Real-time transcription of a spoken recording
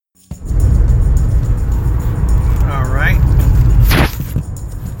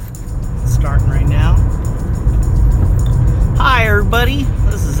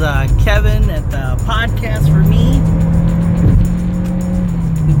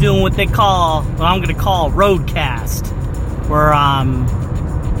doing what I'm going to call a roadcast, where I'm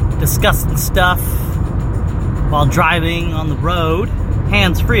discussing stuff while driving on the road,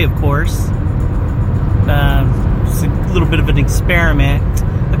 hands-free, of course. It's a little bit of an experiment.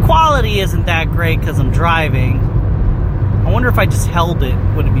 The quality isn't that great because I'm driving. I wonder if I just held it,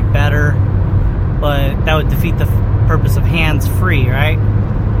 would it be better? But that would defeat the purpose of hands-free, right?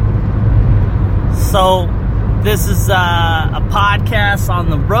 So this is a podcast on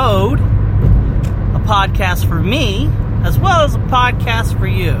the road, a podcast for me, as well as a podcast for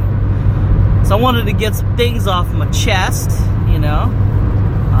you. So I wanted to get some things off my chest, you know.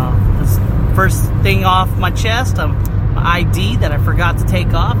 This first thing off my chest, my ID that I forgot to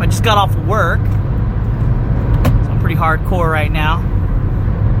take off. I just got off of work, so I'm pretty hardcore right now.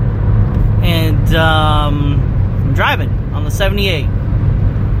 And I'm driving on the 78.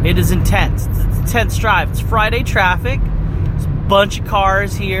 It is intense. It's an intense drive. It's Friday traffic. There's a bunch of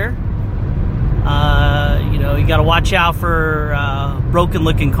cars here. You got to watch out for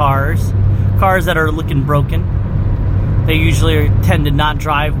broken-looking cars. Cars that are looking broken. They usually tend to not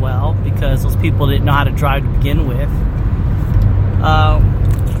drive well because those people didn't know how to drive to begin with.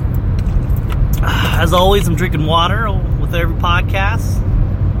 As always, I'm drinking water with every podcast,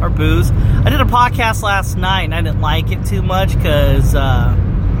 or booze. I did a podcast last night and I didn't like it too much because I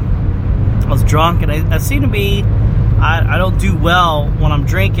was drunk, and I seem to be, I don't do well when I'm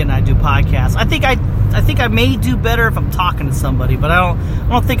drinking. I do podcasts. I think I may do better if I'm talking to somebody, but I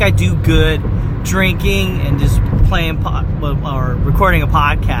don't think I do good drinking and just playing or recording a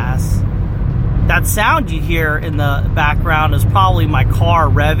podcast. That sound you hear in the background is probably my car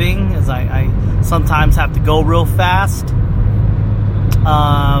revving, as I sometimes have to go real fast.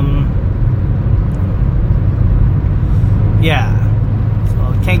 Yeah.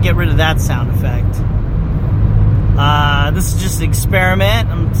 So can't get rid of that sound effect. This is just an experiment.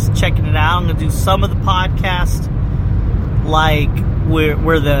 I'm just checking it out. I'm going to do some of the podcast like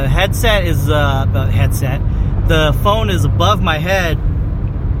where the headset is, the phone is above my head,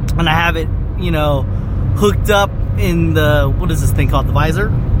 and I have it, hooked up in the, what is this thing called, the visor?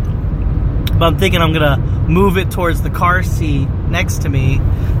 But I'm thinking I'm going to move it towards the car seat next to me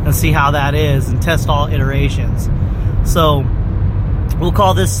and see how that is and test all iterations. So we'll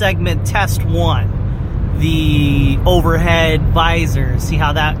call this segment Test 1. The overhead visor, see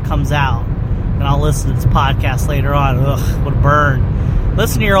how that comes out. And I'll listen to this podcast later on. Ugh, what a burn.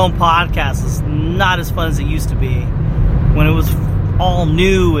 Listening to your own podcast is not as fun as it used to be. When it was all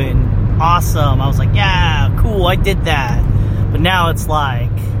new and awesome, I was like, yeah, cool, I did that. But now it's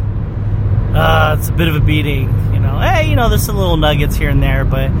like, it's a bit of a beating. Hey, there's some little nuggets here and there,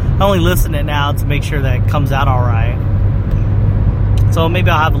 but I only listen to it now to make sure that it comes out all right. So maybe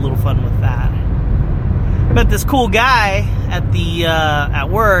I'll have a little fun with that. Met this cool guy at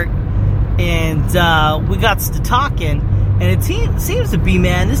work, and we got to talking, and it seems to be,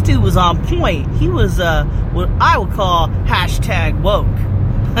 man, this dude was on point. He was what I would call #woke.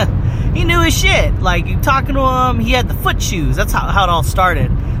 He knew his shit. Like, you talking to him, he had the foot shoes. That's how it all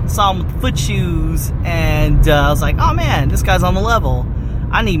started. Saw him with the foot shoes, and I was like, oh man, this guy's on the level.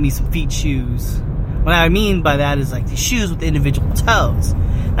 I need me some feet shoes. What I mean by that is like the shoes with individual toes.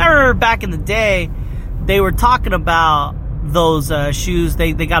 And I remember back in the day, they were talking about those shoes.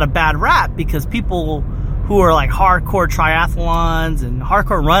 They got a bad rap because people who are like hardcore triathlons and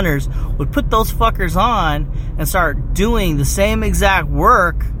hardcore runners would put those fuckers on and start doing the same exact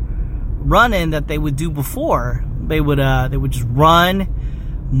work running that they would do before. They would just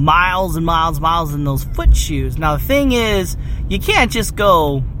run miles and miles and miles in those foot shoes. Now the thing is, you can't just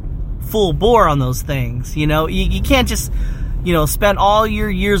go full bore on those things. You can't just spend all your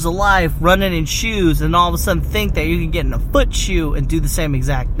years of life running in shoes and all of a sudden think that you can get in a foot shoe and do the same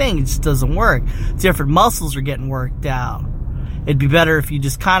exact thing. It just doesn't work. Different muscles are getting worked out. It'd be better if you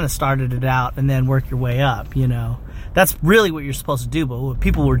just kind of started it out and then work your way up, That's really what you're supposed to do, but what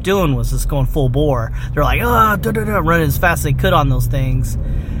people were doing was just going full bore. They're like, running as fast as they could on those things.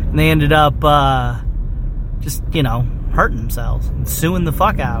 And they ended up just, hurting themselves and suing the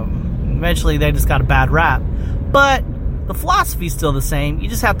fuck out of them. Eventually, they just got a bad rap. But the philosophy's still the same. You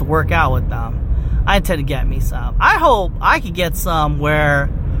just have to work out with them. I intend to get me some. I hope I could get some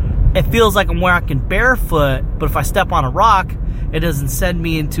where it feels like I'm walking barefoot, but if I step on a rock, it doesn't send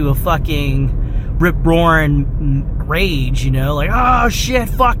me into a fucking rip-roaring rage, like, oh shit,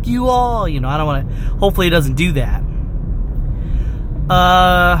 fuck you all. I don't want to, hopefully it doesn't do that.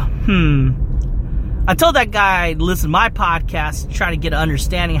 I told that guy to listen to my podcast to try to get an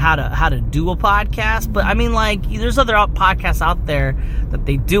understanding how to do a podcast. But I mean, like, there's other podcasts out there that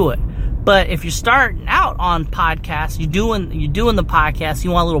they do it. But if you're starting out on podcasts, you're doing the podcast,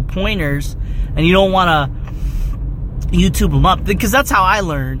 you want little pointers, and you don't want to YouTube them up, because that's how I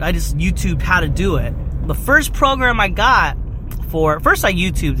learned. I just YouTubed how to do it. The first program I got first I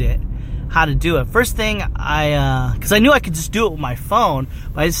YouTubed it, how to do it. First thing because I knew I could just do it with my phone,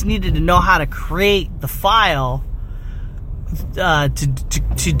 but I just needed to know how to create the file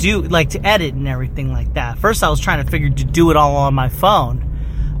to do, like, to edit and everything like that. First I was trying to figure to do it all on my phone.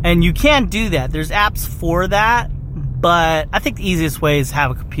 And you can do that. There's apps for that, but I think the easiest way is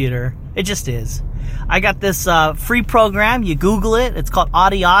have a computer. It just is. I got this free program. You Google it. It's called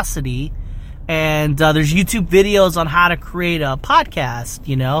Audacity. And there's YouTube videos on how to create a podcast,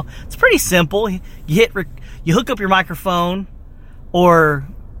 you know. It's pretty simple. You hook up your microphone, or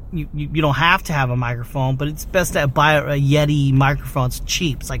you don't have to have a microphone, but it's best to buy a Yeti microphone. It's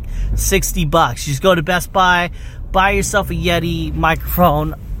cheap. It's like $60. You just go to Best Buy, buy yourself a Yeti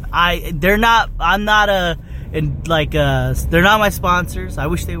microphone. They're not my sponsors. I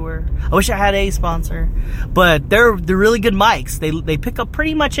wish they were. I wish I had a sponsor, but they're really good mics. They pick up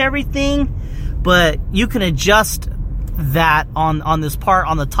pretty much everything, but you can adjust that on this part,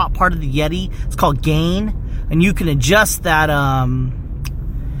 on the top part of the Yeti. It's called gain, and you can adjust that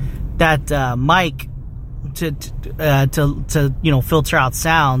mic to filter out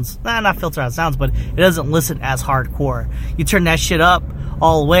sounds. Not filter out sounds, but it doesn't listen as hardcore. You turn that shit up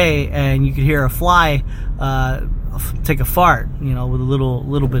all the way, and you can hear a fly take a fart, with a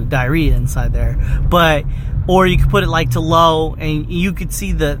little bit of diarrhea inside there. Or you could put it like to low, and you could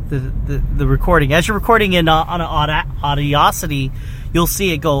see the recording. As you're recording on an Audacity, you'll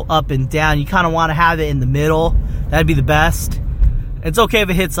see it go up and down. You kind of want to have it in the middle. That'd be the best. It's okay if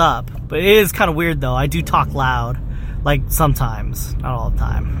it hits up, but it is kind of weird though. I do talk loud, like sometimes, not all the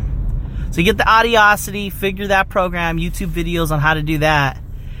time. So you get the Audacity, figure that program, YouTube videos on how to do that,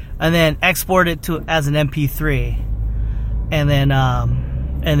 and then export it as an MP3, and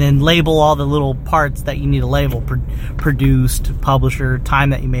then label all the little parts that you need to label: produced, publisher, time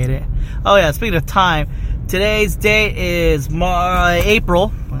that you made it. Oh yeah, speaking of time, today's date is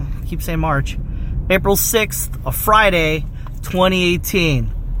April. I keep saying March. April 6th, a Friday,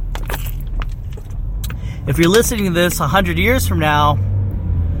 2018. If you're listening to this 100 years from now,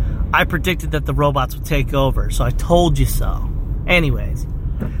 I predicted that the robots would take over, so I told you so. Anyways,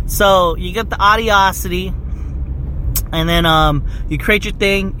 so you get the Audacity, and then you create your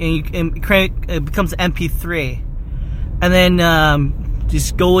thing, and it becomes an MP3, and then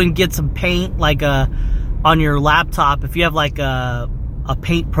just go and get some paint, like on your laptop. If you have like a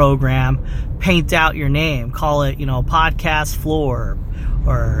paint program, paint out your name, call it podcast floor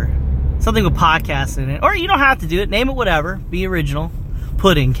or something with podcast in it, or you don't have to do it, name it whatever, be original.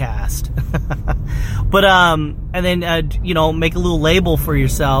 Puddingcast. But and then make a little label for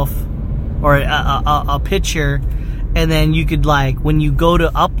yourself, or a picture, and then you could, like, when you go to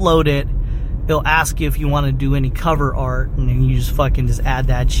upload it, it'll ask you if you want to do any cover art, and then you just add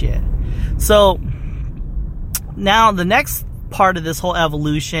that shit. So now the next part of this whole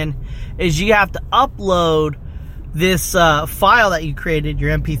evolution is you have to upload this file that you created,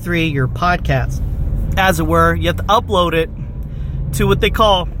 your MP3, your podcast, as it were. You have to upload it to what they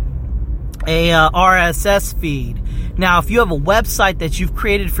call a RSS feed. Now, if you have a website that you've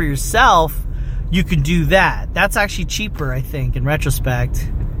created for yourself, you can do that. That's actually cheaper, I think, in retrospect.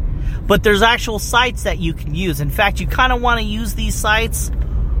 But there's actual sites that you can use. In fact, you kind of want to use these sites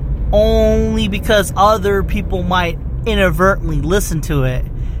only because other people might inadvertently listen to it.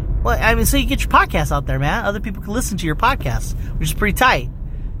 Well, I mean, so you get your podcast out there, man. Other people can listen to your podcast, which is pretty tight.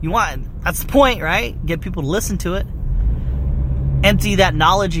 That's the point, right? Get people to listen to it. Empty that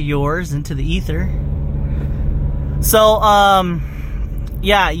knowledge of yours into the ether. So,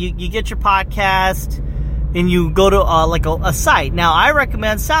 you get your podcast, and you go to a site. Now, I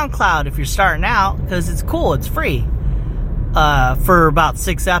recommend SoundCloud if you're starting out, because it's cool, it's free, for about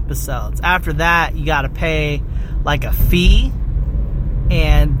 6 episodes. After that, you got to pay like a fee,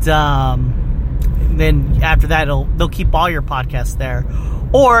 and then after that, they'll keep all your podcasts there,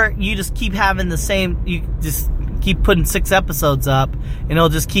 or you just keep having the same. You just keep putting 6 episodes up, and it'll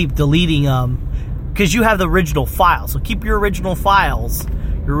just keep deleting them because you have the original file. So keep your original files,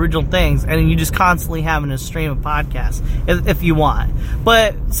 your original things, and then you just constantly having a stream of podcasts if you want.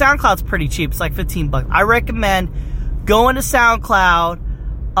 But SoundCloud's pretty cheap. It's like $15. I recommend going to SoundCloud,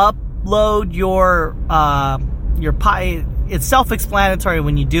 upload your it's self-explanatory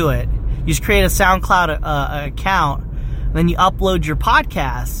when you do it. You just create a SoundCloud account, and then you upload your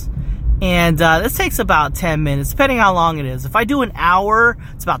podcasts, And this takes about 10 minutes, depending how long it is. If I do an hour,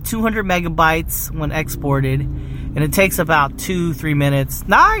 it's about 200 megabytes when exported. And it takes about 2-3 minutes.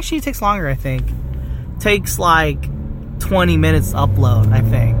 No, actually, it takes longer, I think. It takes like 20 minutes to upload, I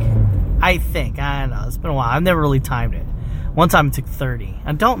think. I don't know. It's been a while. I've never really timed it. One time it took 30.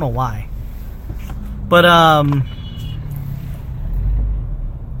 I don't know why. But,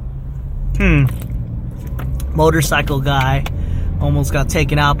 motorcycle guy almost got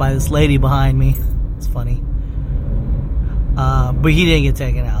taken out by this lady behind me. It's funny. But he didn't get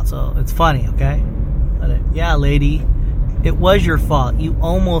taken out, so it's funny, okay? But yeah, lady, it was your fault. You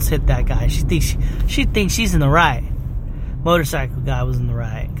almost hit that guy. She thinks she's in the right. Motorcycle guy was in the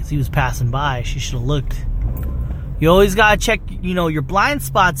right because he was passing by. She should have looked. You always gotta check, your blind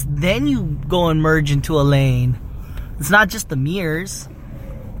spots. Then you go and merge into a lane. It's not just the mirrors.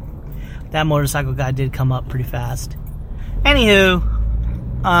 That motorcycle guy did come up pretty fast. Anywho,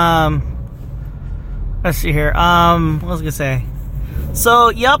 let's see here. What was I gonna say? So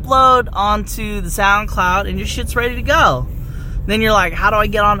you upload onto the SoundCloud and your shit's ready to go. Then you're like, how do I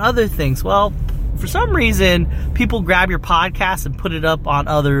get on other things? Well, for some reason, people grab your podcast and put it up on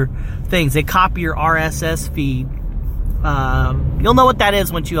other things. They copy your RSS feed. You'll know what that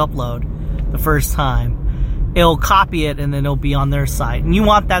is once you upload the first time. It'll copy it and then it'll be on their site. And you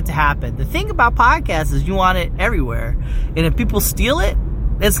want that to happen. The thing about podcasts is you want it everywhere. And if people steal it,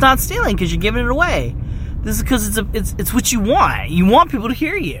 it's not stealing because you're giving it away. This is because it's what you want. You want people to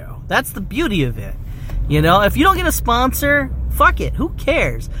hear you. That's the beauty of it. If you don't get a sponsor, fuck it. Who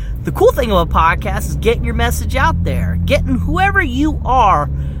cares? The cool thing about podcasts is getting your message out there. Getting whoever you are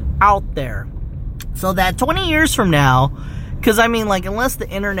out there. So that 20 years from now, because unless the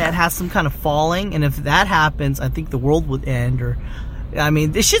internet has some kind of falling, and if that happens, I think the world would end,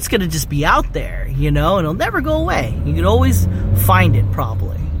 this shit's gonna just be out there, and it'll never go away. You can always find it,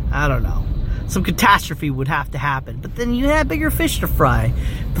 probably. I don't know. Some catastrophe would have to happen, but then you have bigger fish to fry.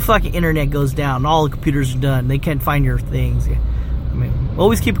 The fucking internet goes down, all the computers are done, they can't find your things.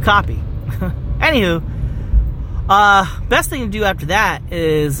 Always keep a copy. Anywho, best thing to do after that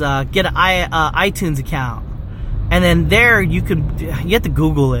is get an iTunes account. And then there you have to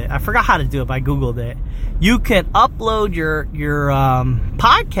Google it. I forgot how to do it, but I Googled it. You can upload your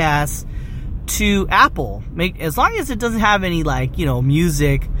podcast to Apple. As long as it doesn't have any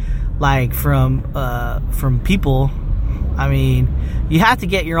music from people. You have to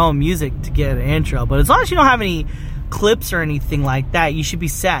get your own music to get an intro. But as long as you don't have any clips or anything like that, you should be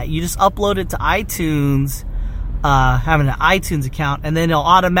set. You just upload it to iTunes. Having an iTunes account, and then it'll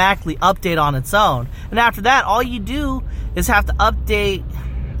automatically update on its own. And after that, all you do is have to upload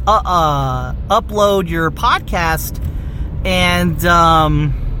your podcast, and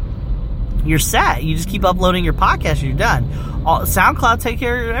you're set. You just keep uploading your podcast, and you're done. SoundCloud take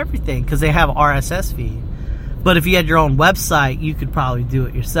care of everything because they have RSS feed. But if you had your own website, you could probably do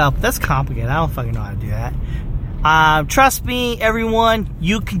it yourself. But that's complicated. I don't fucking know how to do that. Trust me, everyone,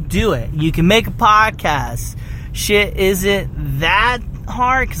 you can do it. You can make a podcast. Shit isn't that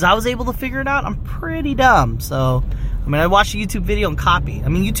hard because I was able to figure it out. I'm pretty dumb. So, I watched a YouTube video and copy.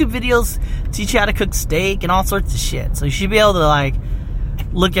 YouTube videos teach you how to cook steak and all sorts of shit. So you should be able to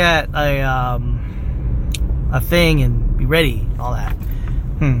look at a thing and be ready and all that.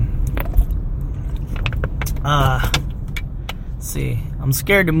 Let's see. I'm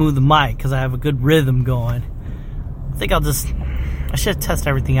scared to move the mic because I have a good rhythm going. I think I should test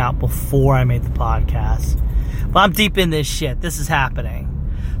everything out before I made the podcast. But I'm deep in this shit. This is happening.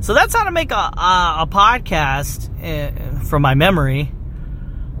 So that's how to make a podcast from my memory.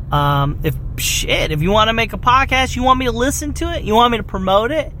 If you want to make a podcast, you want me to listen to it, you want me to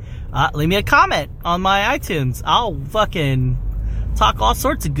promote it, leave me a comment on my iTunes. I'll fucking talk all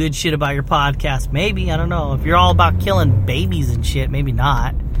sorts of good shit about your podcast. Maybe, I don't know. If you're all about killing babies and shit, maybe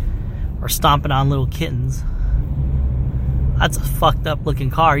not. Or stomping on little kittens. That's a fucked up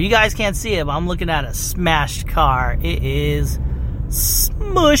looking car. You guys can't see it, but I'm looking at a smashed car. It is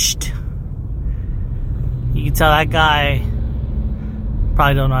smushed. You can tell that guy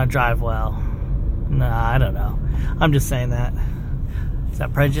probably don't know how to drive well. Nah, I don't know. I'm just saying that. Is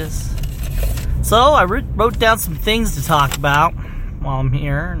that prejudice? So I wrote down some things to talk about while I'm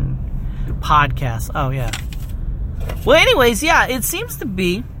here. And podcasts. Oh, yeah. Well, anyways, yeah, it seems to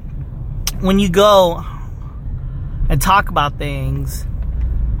be when you go and talk about things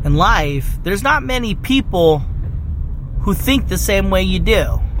in life, there's not many people who think the same way you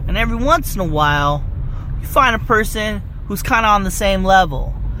do. And every once in a while, you find a person who's kind of on the same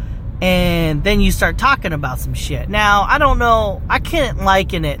level. And then you start talking about some shit. Now, I don't know, I can't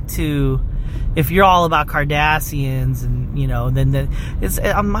liken it to, if you're all about Kardashians and, you know, then it's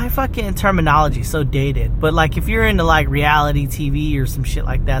my fucking terminology is so dated. But like if you're into like reality TV or some shit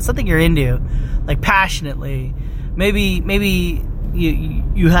like that, something you're into like passionately, maybe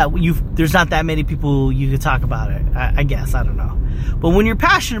there's not that many people you could talk about it. I guess, I don't know. But when you're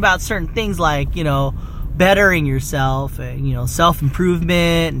passionate about certain things like, you know, bettering yourself and, you know,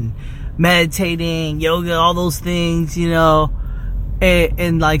 self-improvement and meditating, yoga, all those things, you know,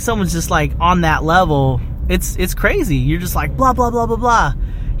 and like someone's just like on that level, it's crazy. You're just like blah blah blah blah blah.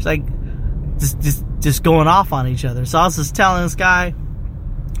 It's like just going off on each other. So I was just telling this guy,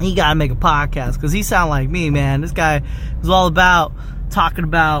 he gotta make a podcast because he sound like me, man. This guy was all about talking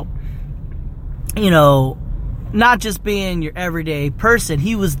about, you know, not just being your everyday person.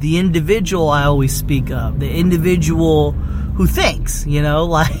 He was the individual I always speak of, the individual who thinks, you know,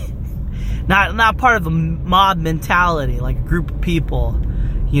 like not part of a mob mentality, like a group of people,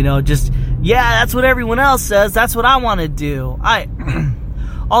 you know, just, yeah, that's what everyone else says, that's what I want to do.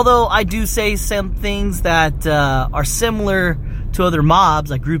 Although I do say some things that are similar to other mobs,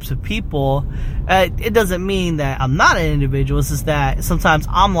 like groups of people, it doesn't mean that I'm not an individual. It's just that sometimes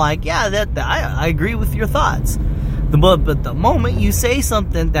I'm like, yeah, I agree with your thoughts. But the moment you say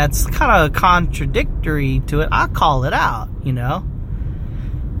something that's kind of contradictory to it, I call it out, you know?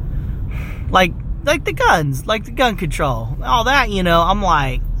 Like the guns, like the gun control, all that, you know, I'm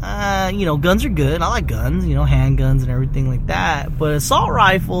like, you know, guns are good. I like guns, you know, handguns and everything like that. But assault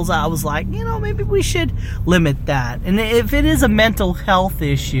rifles, I was like, you know, maybe we should limit that. And if it is a mental health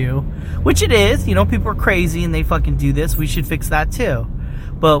issue, which it is, you know, people are crazy and they fucking do this, we should fix that too.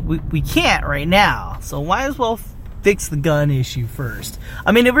 But we can't right now. So might as well fix the gun issue first.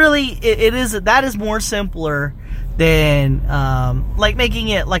 I mean, that is more simpler than like making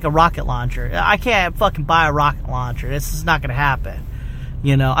it like a rocket launcher. I can't fucking buy a rocket launcher. This is not gonna happen,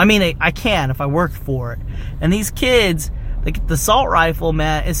 you know. I mean, I can if I worked for it. And these kids, like the assault rifle,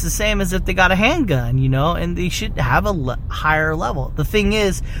 man, it's the same as if they got a handgun, you know, and they should have a higher level. The thing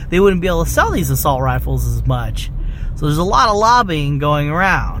is, they wouldn't be able to sell these assault rifles as much. So there's a lot of lobbying going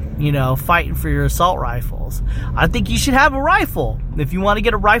around, you know, fighting for your assault rifles. I think you should have a rifle. If you want to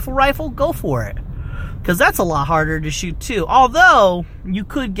get a rifle, go for it. Because that's a lot harder to shoot too. Although, you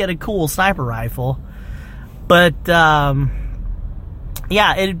could get a cool sniper rifle. But, yeah,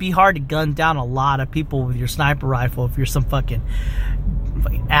 it'd be hard to gun down a lot of people with your sniper rifle if you're some fucking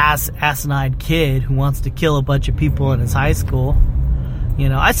asinine kid who wants to kill a bunch of people in his high school. You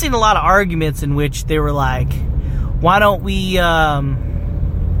know, I've seen a lot of arguments in which they were like, why don't we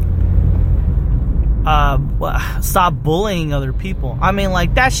stop bullying other people? I mean,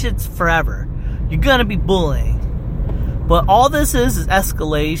 like, that shit's forever. You're gonna be bullying. But all this is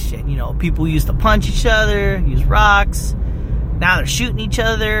escalation. You know, people used to punch each other, use rocks. Now they're shooting each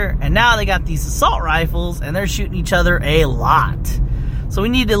other. And now they got these assault rifles and they're shooting each other a lot. So we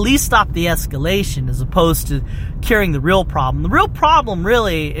need to at least stop the escalation as opposed to curing the real problem. The real problem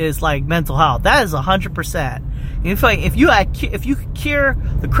really is like mental health. That is 100%. If you could cure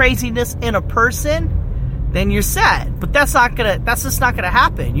the craziness in a person, then you're set. But that's just not gonna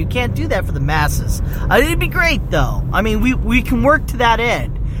happen. You can't do that for the masses. It'd be great though. I mean, we can work to that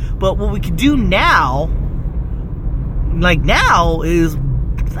end. But what we can do now, is,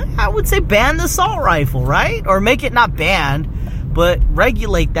 I would say, ban the assault rifle, right? Or make it not banned, but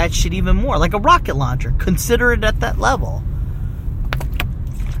regulate that shit even more. Like a rocket launcher. Consider it at that level.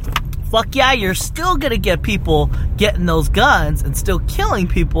 Fuck yeah, you're still gonna get people getting those guns and still killing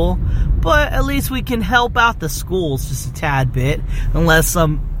people, but at least we can help out the schools just a tad bit, unless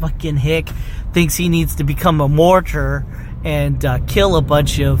some fucking hick thinks he needs to become a martyr and kill a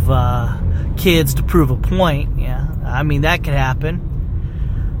bunch of kids to prove a point. Yeah, I mean, that could happen.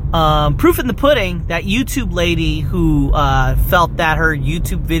 Proof in the pudding, that YouTube lady who felt that her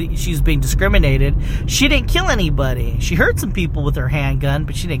YouTube video, she's being discriminated, she didn't kill anybody. She hurt some people with her handgun,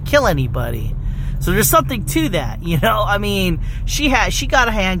 but she didn't kill anybody. So there's something to that, you know? I mean, she got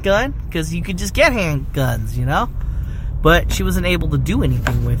a handgun, because you could just get handguns, you know? But she wasn't able to do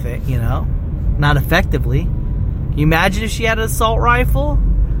anything with it, you know? Not effectively. Can you imagine if she had an assault rifle?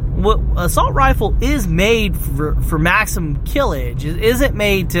 What assault rifle is made for maximum killage. It isn't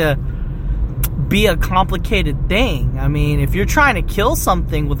made to be a complicated thing. I mean, if you're trying to kill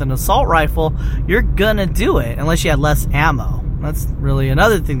something with an assault rifle, you're gonna do it unless you had less ammo. That's really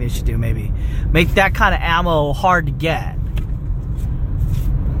another thing they should do, maybe. Make that kind of ammo hard to get.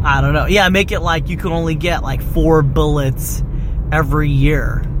 I don't know. Yeah, make it like you can only get like 4 bullets every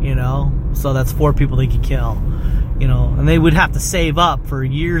year, you know? So that's 4 people they could kill. You know, and they would have to save up for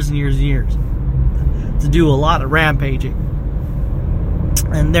years and years and years to do a lot of rampaging.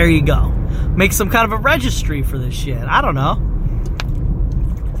 And there you go. Make some kind of a registry for this shit. I don't know.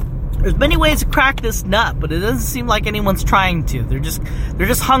 There's many ways to crack this nut, but it doesn't seem like anyone's trying to. They're just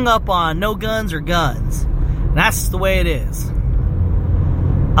hung up on no guns or guns. And that's the way it is.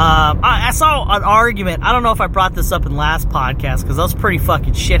 I saw an argument. I don't know if I brought this up in last podcast because I was pretty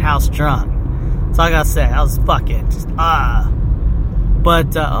fucking shithouse drunk. That's all I gotta say. I was fucking just,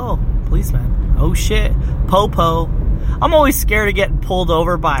 But, policeman. Oh shit. Popo. I'm always scared of getting pulled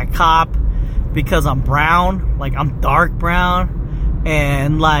over by a cop because I'm brown. Like, I'm dark brown.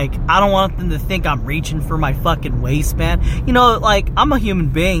 And, like, I don't want them to think I'm reaching for my fucking waistband. You know, like, I'm a human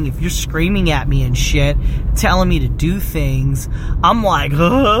being. If you're screaming at me and shit, telling me to do things, I'm like, you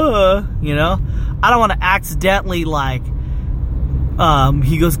know? I don't want to accidentally, like,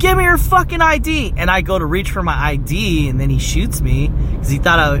 he goes, give me your fucking ID. And I go to reach for my ID, and then he shoots me because he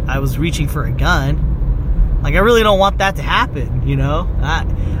thought I was reaching for a gun. Like, I really don't want that to happen, you know?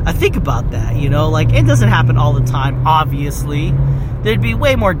 I think about that, you know? Like, it doesn't happen all the time, obviously. There'd be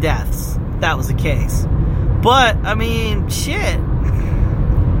way more deaths if that was the case. But, I mean, shit.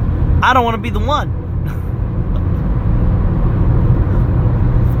 I don't want to be the one.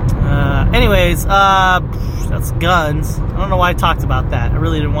 Anyways, that's guns. I don't know why I talked about that. I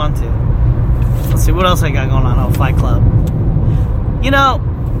really didn't want to. Let's see, what else I got going on? Oh, Fight Club. You know,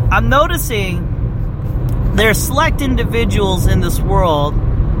 I'm noticing there's select individuals in this world,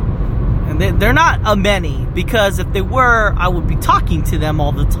 and they're not many, because if they were, I would be talking to them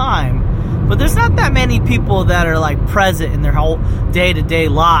all the time. But there's not that many people that are like present in their whole day-to-day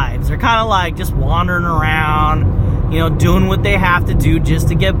lives. They're kind of like just wandering around, you know, doing what they have to do just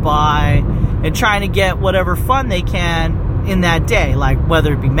to get by and trying to get whatever fun they can in that day, like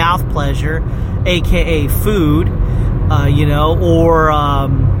whether it be mouth pleasure, aka food, you know, or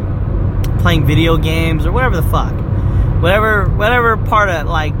playing video games or whatever the fuck, whatever part of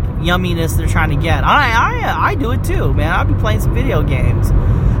like yumminess they're trying to get. I do it too, man. I'll be playing some video games.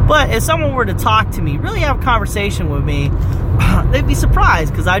 But if someone were to talk to me, really have a conversation with me, they'd be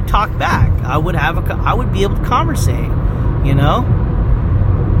surprised because I'd talk back. I would be able to conversate, you know.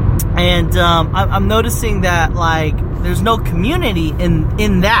 And I'm noticing that like there's no community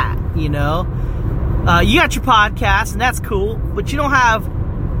in that, you know. You got your podcast and that's cool, but you don't have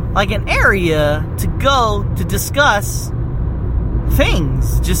like an area to go to discuss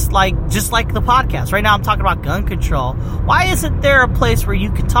things, just like the podcast. Right now I'm talking about gun control. Why isn't there a place where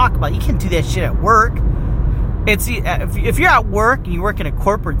you can talk about it? You can't do that shit at work. It's if you're at work and you work in a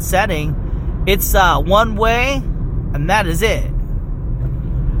corporate setting, it's one way and that is it.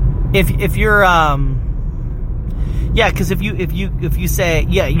 If you're because if you say,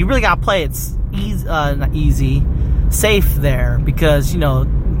 yeah, you really gotta play it's not easy, safe there, because you know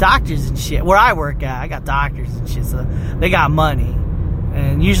doctors and shit. Where I work at, I got doctors and shit, so they got money.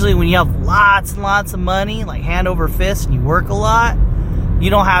 And usually when you have lots and lots of money, like hand over fist, and you work a lot, you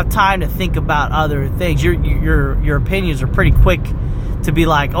don't have time to think about other things. Your opinions are pretty quick to be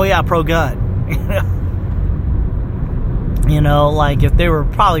like, oh yeah, pro-gun. You know, like if they were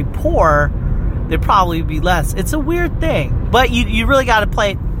probably poor, they'd probably be less. It's a weird thing. But you really got to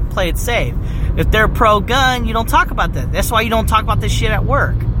play it safe. If they're pro-gun, you don't talk about that. That's why you don't talk about this shit at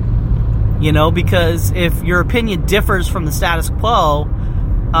work. You know, because if your opinion differs from the status quo,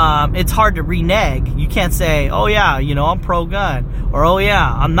 it's hard to renege. You can't say, oh yeah, you know, I'm pro-gun, or oh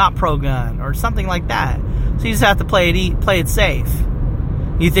yeah, I'm not pro-gun, or something like that. So you just have to play it safe.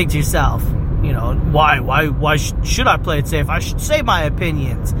 You think to yourself, you know, why should I play it safe? I should say my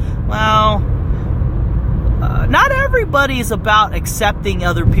opinions. Well, not everybody's about accepting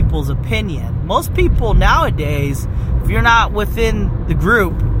other people's opinion. Most people nowadays, if you're not within the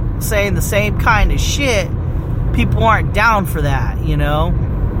group saying the same kind of shit, people aren't down for that, you know?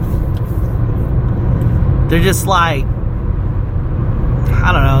 They're just like,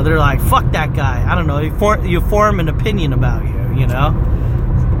 I don't know, they're like, fuck that guy. I don't know, you form an opinion about you know?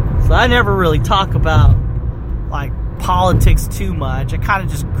 So I never really talk about, like, politics too much. I kind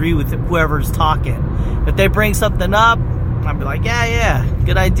of just agree with whoever's talking. If they bring something up, I'd be like, yeah,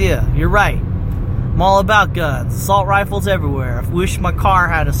 good idea. You're right. I'm all about guns. Assault rifles everywhere. I wish my car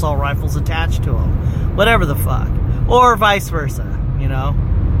had assault rifles attached to them. Whatever the fuck. Or vice versa, you know?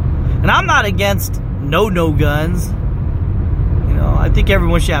 And I'm not against no guns. You know, I think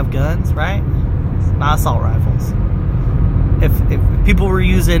everyone should have guns, right? Not assault rifles. If people were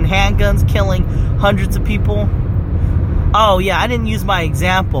using handguns, killing hundreds of people. Oh, yeah, I didn't use my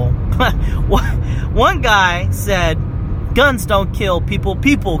example. One guy said, guns don't kill people,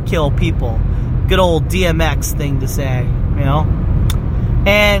 people kill people. Good old DMX thing to say, you know?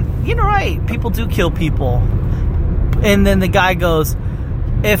 And, you're right, people do kill people. And then the guy goes,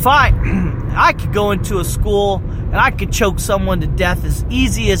 if I could go into a school and I could choke someone to death as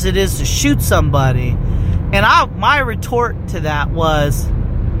easy as it is to shoot somebody. And my retort to that was,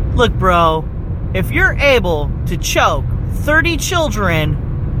 look, bro, if you're able to choke 30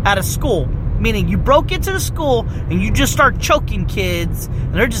 children at a school, meaning you broke into the school and you just start choking kids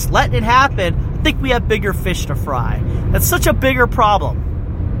and they're just letting it happen, I think we have bigger fish to fry. That's such a bigger problem.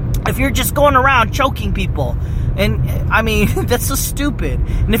 If you're just going around choking people, and I mean, that's so stupid.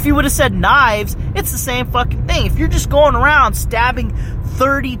 And if you would have said knives, it's the same fucking thing. If you're just going around stabbing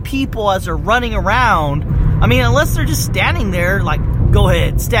 30 people as they're running around, I mean, unless they're just standing there, like, go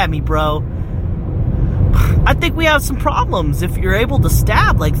ahead, stab me, bro. I think we have some problems if you're able to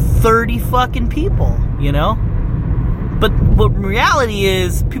stab like 30 fucking people, you know? But reality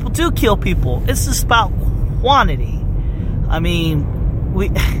is, people do kill people. It's just about quantity. I mean,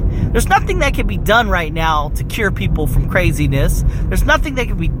 there's nothing that can be done right now to cure people from craziness. There's nothing that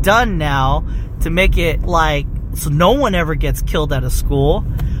can be done now to make it like so no one ever gets killed at a school.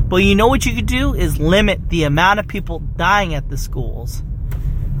 But you know what you could do is limit the amount of people dying at the schools.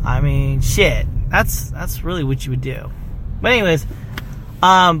 I mean, shit. That's really what you would do. But anyways,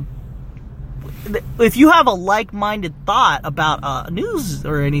 if you have a like-minded thought about news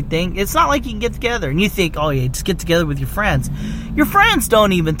or anything, it's not like you can get together and you think, oh yeah, just get together with your friends. Your friends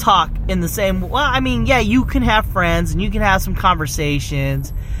don't even talk in the same. Well, I mean, yeah, you can have friends and you can have some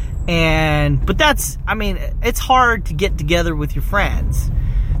conversations, but that's, I mean, it's hard to get together with your friends.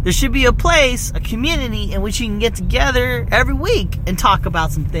 There should be a place, a community in which you can get together every week and talk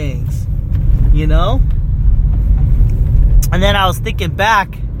about some things, you know? And then I was thinking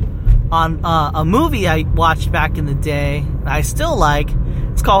back on a movie I watched back in the day I still like.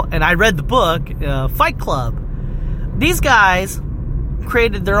 It's called, and I read the book, Fight Club. These guys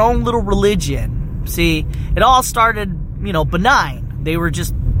created their own little religion. See, it all started, benign. They were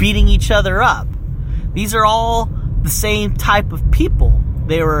just beating each other up. These are all the same type of people.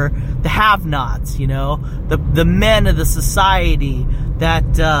 They were the have-nots, the men of the society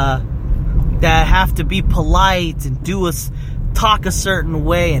that have to be polite and talk a certain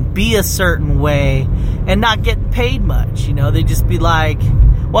way and be a certain way and not get paid much. They just be like,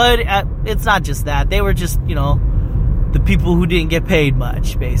 well, it's not just that. They were just, the people who didn't get paid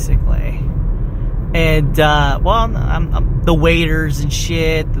much, basically. And, the waiters and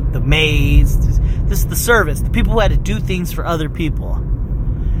shit, the maids, just the service, the people who had to do things for other people.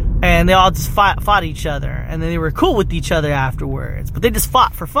 And they all just fought each other. And then they were cool with each other afterwards. But they just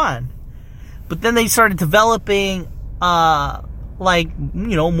fought for fun. But then they started developing,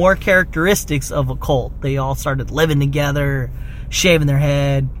 more characteristics of a cult. They all started living together, shaving their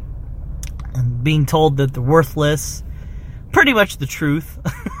head, and being told that they're worthless. Pretty much the truth.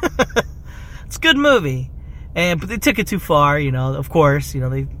 It's a good movie. But they took it too far, of course.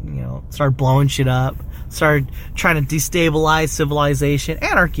 They, started blowing shit up. Started trying to destabilize civilization,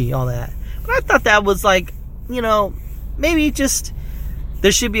 anarchy, all that. But I thought that was like, maybe just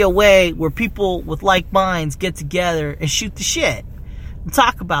there should be a way where people with like minds get together and shoot the shit and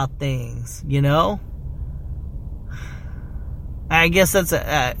talk about things, I guess that's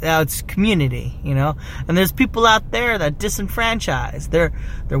it's community, and there's people out there that disenfranchised. They're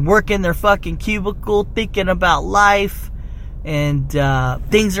working their fucking cubicle, thinking about life, and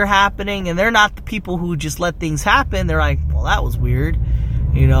things are happening, and they're not the people who just let things happen. They're like, well, that was weird,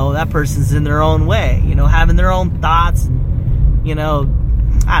 that person's in their own way, having their own thoughts, and,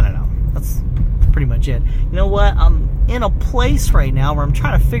 I don't know. That's pretty much it. You know what? I'm in a place right now where I'm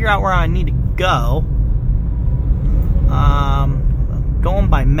trying to figure out where I need to go. Going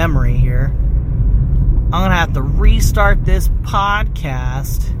by memory here. I'm going to have to restart this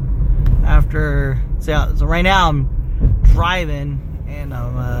podcast after... So right now I'm driving and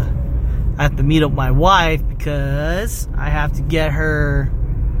I have to meet up my wife because I have to get her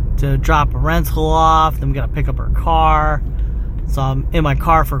to drop a rental off. Then we got to pick up her car. So I'm in my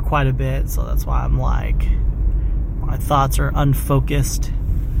car for quite a bit. So that's why I'm like... My thoughts are unfocused.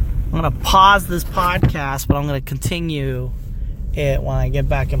 I'm going to pause this podcast, but I'm going to continue it when I get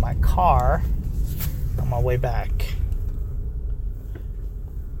back in my car on my way back.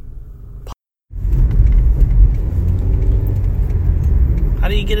 How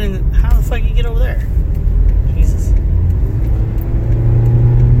do you get in? How the fuck you get over there? Jesus.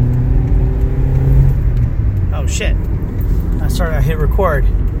 Oh shit. I hit record.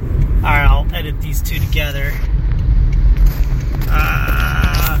 Alright, I'll edit these two together.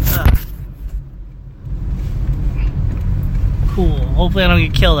 Cool. Hopefully I don't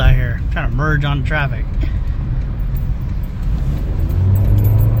get killed out here. I'm trying to merge on traffic.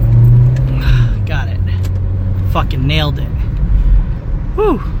 Got it. Fucking nailed it.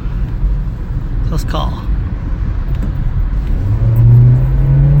 Whew. Close call.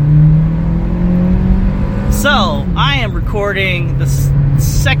 So, I am recording the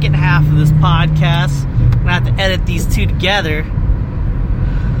second half of this podcast. I'm going to have to edit these two together.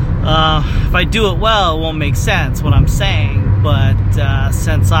 If I do it well, it won't make sense what I'm saying. But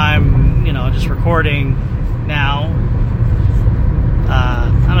since I'm, just recording now,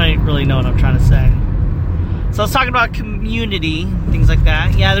 I don't really know what I'm trying to say. So I was talking about community, things like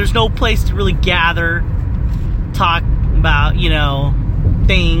that. Yeah, there's no place to really gather, talk about,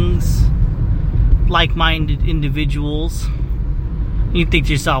 things, like-minded individuals. You think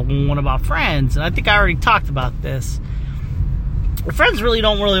to yourself, well, what about friends? And I think I already talked about this. Friends really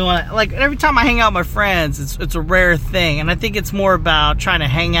don't really want to, like, every time I hang out with my friends, it's a rare thing. And I think it's more about trying to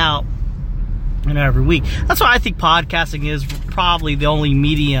hang out, every week. That's why I think podcasting is probably the only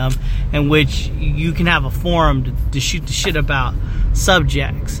medium in which you can have a forum to shoot the shit about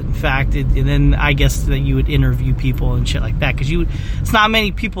subjects. In fact, and then I guess that you would interview people and shit like that, because it's not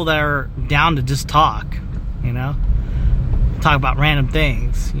many people that are down to just talk, talk about random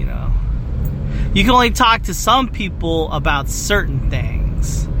things. You can only talk to some people about certain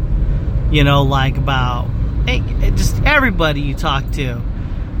things, like about just everybody you talk to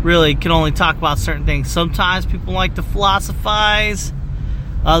really can only talk about certain things. Sometimes people like to philosophize.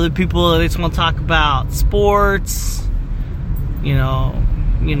 Other people, they just want to talk about sports.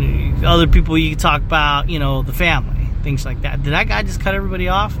 Other people you can talk about, the family, things like that. Did that guy just cut everybody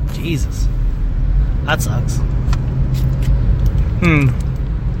off? Jesus, that sucks.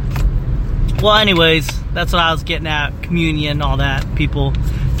 Well, anyways, that's what I was getting at. Communion, all that. People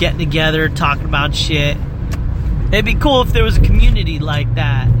getting together, talking about shit. It'd be cool if there was a community like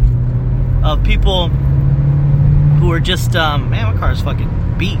that of people who are just, man, my car is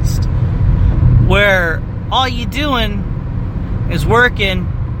fucking beast. Where all you doing is working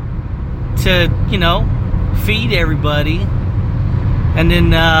to, feed everybody, and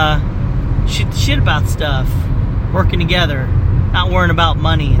then shoot the shit about stuff, working together, not worrying about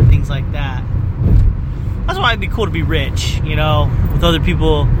money and things like that. That's why it'd be cool to be rich, with other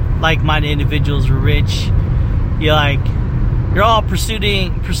people, like-minded individuals who are rich. You're all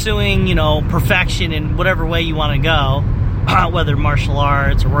pursuing, perfection in whatever way you want to go, whether martial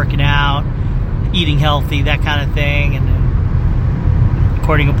arts or working out, eating healthy, that kind of thing, and then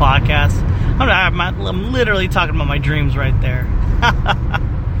recording a podcast. I'm literally talking about my dreams right there.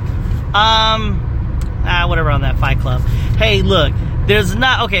 Whatever on that Fight Club. Hey, look, there's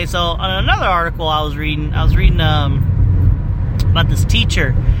not, okay, so on another article I was reading about this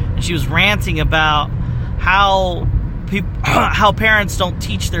teacher, and she was ranting about how parents don't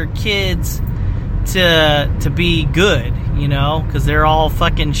teach their kids to be good, because they're all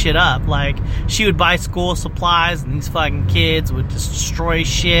fucking shit up. Like, she would buy school supplies, and these fucking kids would just destroy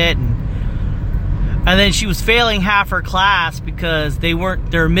shit, and then she was failing half her class because they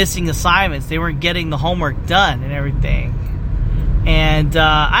were missing assignments. They weren't getting the homework done and everything. And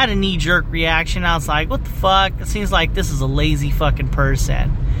I had a knee-jerk reaction. I was like, what the fuck? It seems like this is a lazy fucking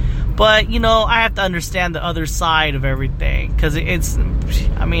person. But, I have to understand the other side of everything. Because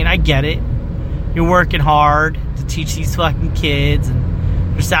I get it. You're working hard to teach these fucking kids, and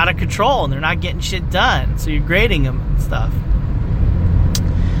they're just out of control, and they're not getting shit done. So you're grading them and stuff.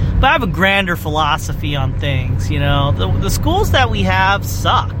 But I have a grander philosophy on things, The schools that we have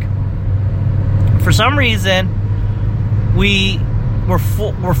suck. For some reason, we're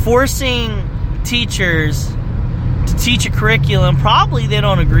forcing teachers to teach a curriculum probably they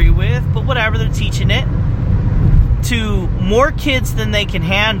don't agree with, but whatever, they're teaching it to more kids than they can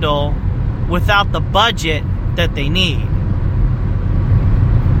handle without the budget that they need.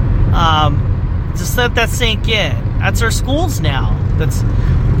 Just let that sink in. That's our schools now.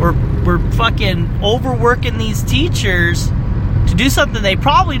 We're fucking overworking these teachers to do something they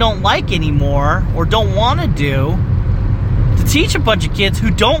probably don't like anymore or don't want to do, to teach a bunch of kids who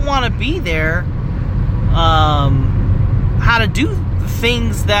don't want to be there how to do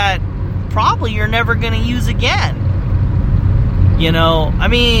things that probably you're never going to use again.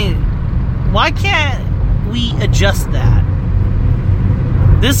 Why can't we adjust that?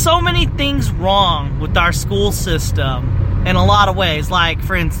 There's so many things wrong with our school system in a lot of ways. Like,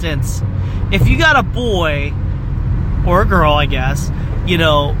 for instance, if you got a boy or a girl, I guess,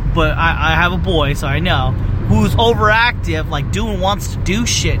 but I have a boy, so I know, who's overactive, like wants to do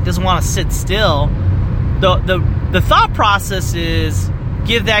shit, doesn't want to sit still, the thought process is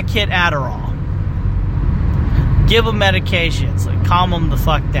give that kid Adderall. Give them medications, like calm them the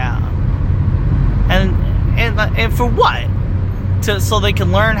fuck down. And for what? So they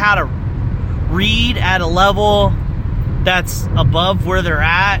can learn how to read at a level that's above where they're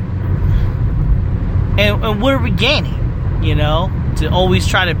at. And what are we gaining? You know, to always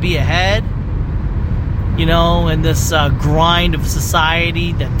try to be ahead. You know, in this grind of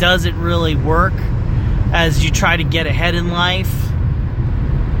society that doesn't really work as you try to get ahead in life.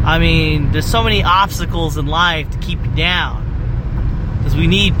 I mean, there's so many obstacles in life to keep you down. Because we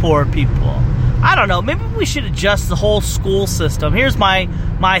need poor people. I don't know, maybe we should adjust the whole school system. Here's my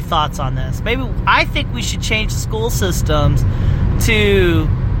thoughts on this. I think we should change the school systems to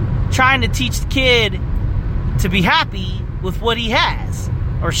trying to teach the kid to be happy with what he has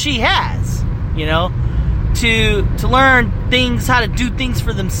or she has, you know, to learn things, how to do things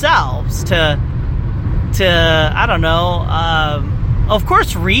for themselves, to I don't know, of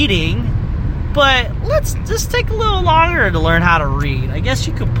course reading, but let's just take a little longer to learn how to read. I guess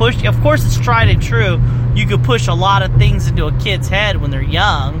you could push, of course it's tried and true, you could push a lot of things into a kid's head when they're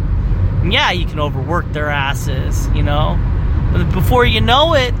young, and yeah, you can overwork their asses, you know, but before you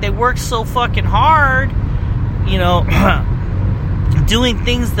know it, they work so fucking hard, you know, doing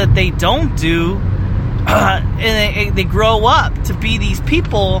things that they don't do, and they grow up to be these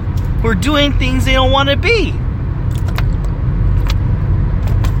people who are doing things they don't want to be.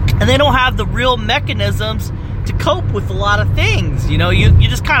 And they don't have the real mechanisms to cope with a lot of things. You know, you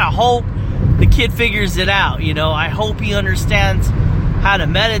just kind of hope the kid figures it out. You know, I hope he understands how to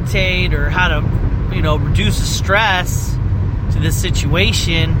meditate or how to, you know, reduce the stress to this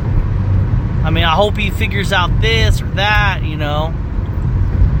situation. I mean, I hope he figures out this or that, you know.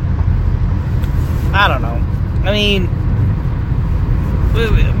 I don't know. I mean,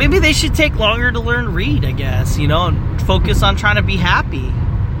 maybe they should take longer to learn to read, I guess, you know, and focus on trying to be happy.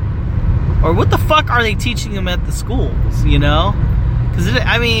 Or what the fuck are they teaching them at the schools, you know? Because,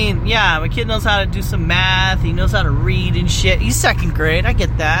 I mean, yeah, my kid knows how to do some math. He knows how to read and shit. He's second grade. I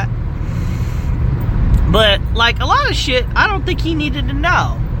get that. But, like, a lot of shit I don't think he needed to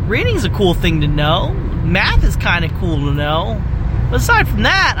know. Reading's a cool thing to know. Math is kind of cool to know. But aside from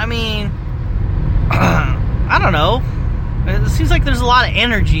that, I mean, I don't know. It seems like there's a lot of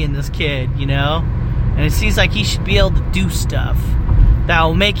energy in this kid, you know? And it seems like he should be able to do stuff that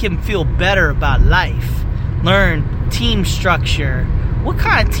will make him feel better about life. Learn team structure. What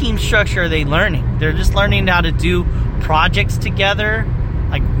kind of team structure are they learning? They're just learning how to do projects together,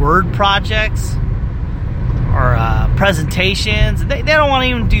 like word projects or presentations. They don't want to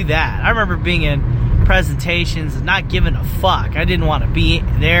even do that. I remember being in presentations and not giving a fuck. I didn't want to be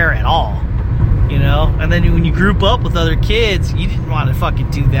there at all, you know? And then when you group up with other kids, you didn't want to fucking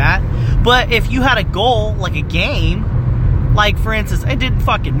do that. But if you had a goal, like a game, like, for instance, it didn't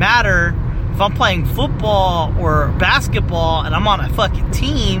fucking matter if I'm playing football or basketball and I'm on a fucking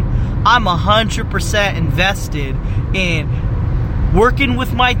team. I'm 100% invested in working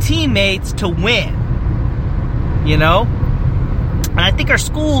with my teammates to win, you know? And I think our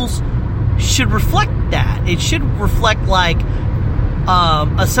schools should reflect that. It should reflect, like,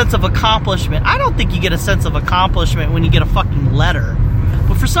 a sense of accomplishment. I don't think you get a sense of accomplishment when you get a fucking letter.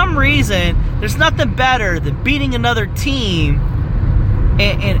 But for some reason, there's nothing better than beating another team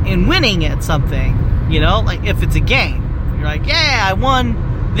and winning at something, you know? Like, if it's a game. You're like, yeah, I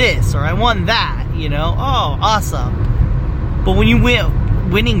won this, or I won that, you know? Oh, awesome. But when you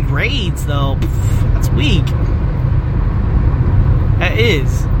winning grades, though, that's weak. That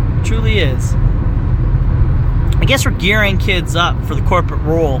is. It truly is. I guess we're gearing kids up for the corporate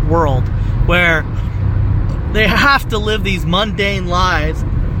world, where they have to live these mundane lives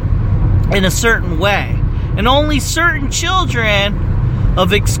in a certain way. And only certain children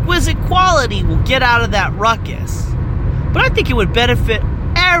of exquisite quality will get out of that ruckus. But I think it would benefit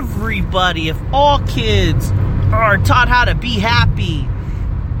everybody if all kids are taught how to be happy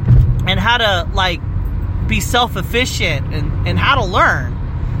and how to, like, be self-efficient and how to learn.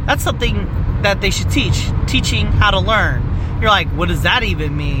 That's something that they should teach. Teaching how to learn. You're like, what does that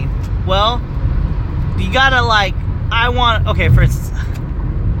even mean? Well, you gotta, like, for instance,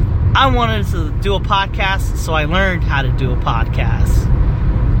 I wanted to do a podcast, so I learned how to do a podcast.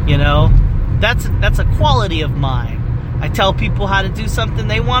 You know, that's a quality of mine. I tell people how to do something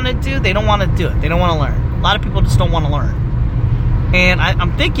they want to do. They don't want to do it. They don't want to learn. A lot of people just don't want to learn. And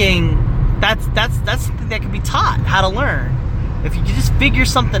I'm thinking that's something that can be taught, how to learn. If you can just figure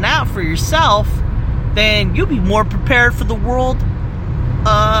something out for yourself, then you'll be more prepared for the world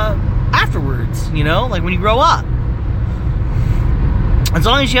afterwards, you know, like when you grow up. As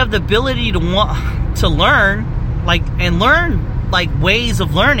long as you have the ability to want to learn, like, and learn, like, ways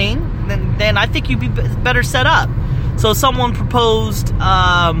of learning, then I think you'd be better set up. So if someone proposed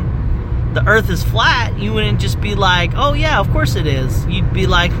the earth is flat, you wouldn't just be like, oh yeah, of course it is. You'd be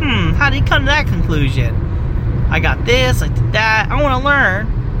like, how did you come to that conclusion? I got this, I did that. I want to learn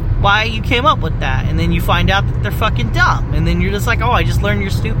why you came up with that. And then you find out that they're fucking dumb. And then you're just like, oh, I just learned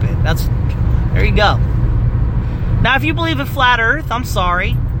you're stupid. There you go. Now, if you believe in flat earth, I'm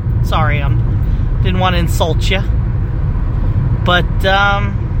sorry. Sorry, didn't want to insult you. But,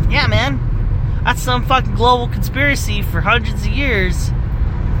 yeah, man. That's some fucking global conspiracy for hundreds of years.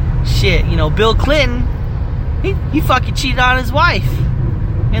 Shit, Bill Clinton, he fucking cheated on his wife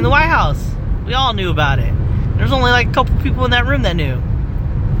in the White House. We all knew about it. There's only like a couple people in that room that knew.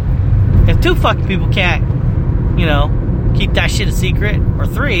 If 2 fucking people can't, keep that shit a secret, or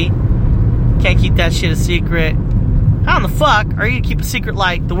 3 can't keep that shit a secret, how in the fuck are you gonna keep a secret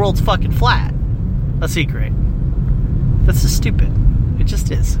like the world's fucking flat a secret? That's just stupid. It just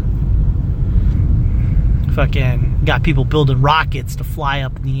is. Fucking got people building rockets to fly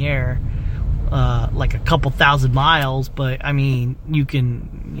up in the air like a couple thousand miles, but I mean, you can,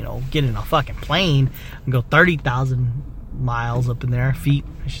 get in a fucking plane and go 30,000 miles up in there. Feet,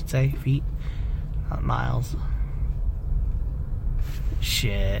 I should say. Feet, not miles.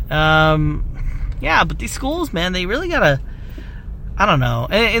 Shit. Yeah, but these schools, man, they really gotta, I don't know.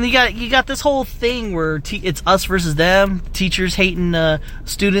 And you got this whole thing where it's us versus them. Teachers hating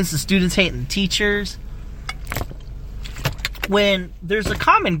students, the students hating the teachers. When there's a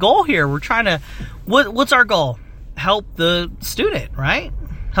common goal here, we're trying to, what's our goal? Help the student, right?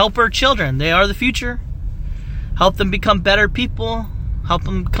 Help our children. They are the future. Help them become better people. Help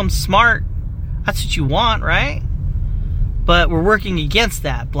them become smart. That's what you want, right? But we're working against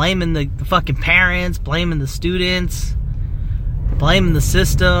that. Blaming the fucking parents. Blaming the students. Blaming the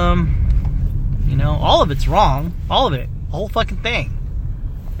system. All of it's wrong. All of it. The whole fucking thing.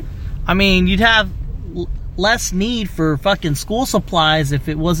 I mean, you'd have less need for fucking school supplies if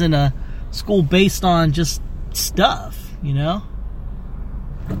it wasn't a school based on just stuff,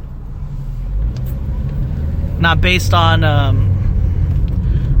 not based on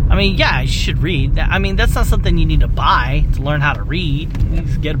I mean, yeah, you should read. I mean, that's not something you need to buy to learn how to read. You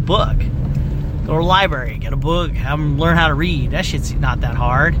just get a book, go to a library, get a book, have them learn how to read. That shit's not that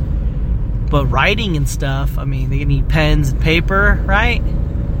hard. But writing and stuff, I mean, they need pens and paper, right?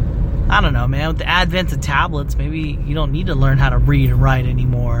 I don't know, man. With the advent of tablets, maybe you don't need to learn how to read and write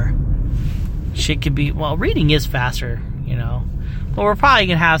anymore. Shit could be, well, reading is faster, But we're probably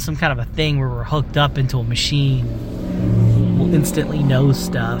going to have some kind of a thing where we're hooked up into a machine. We'll instantly know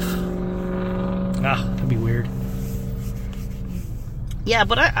stuff. That'd be weird. Yeah,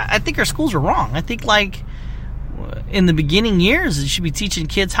 but I think our schools are wrong. I think, like, in the beginning years, it should be teaching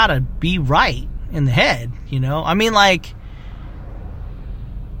kids how to be right in the head, I mean, like,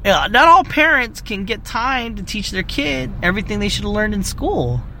 not all parents can get time to teach their kid everything they should have learned in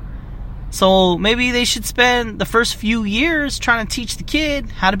school. So maybe they should spend the first few years trying to teach the kid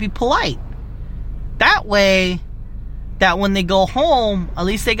how to be polite. That way, that when they go home, at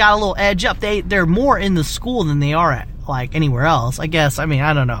least they got a little edge up. They're more in the school than they are at, like, anywhere else, I guess. I mean,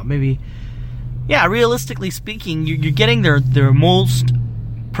 I don't know. Maybe, yeah, realistically speaking, you're getting their most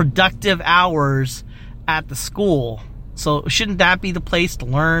productive hours at the school. So shouldn't that be the place to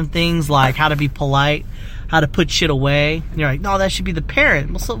learn things like how to be polite, how to put shit away? And you're like, no, that should be the parent.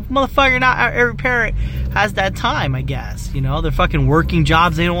 Well, so, motherfucker, not every parent has that time, I guess. They're fucking working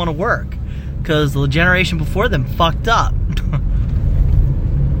jobs they don't want to work because the generation before them fucked up.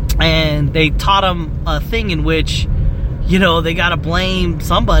 And they taught them a thing in which, they got to blame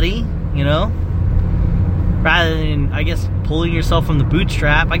somebody, rather than, I guess, pulling yourself from the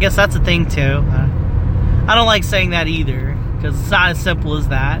bootstrap. I guess that's a thing, too. I don't like saying that either, because it's not as simple as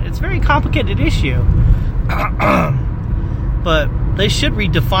that. It's a very complicated issue. But they should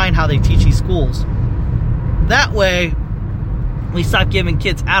redefine how they teach these schools. That way, we stop giving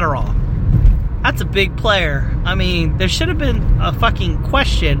kids Adderall. That's a big player. I mean, there should have been a fucking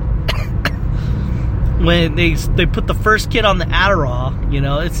question when they put the first kid on the Adderall.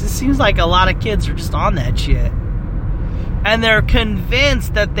 It seems like a lot of kids are just on that shit. And they're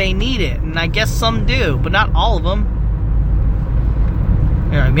convinced that they need it. And I guess some do, but not all of them.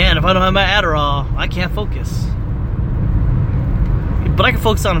 You're like, man, if I don't have my Adderall, I can't focus. But I can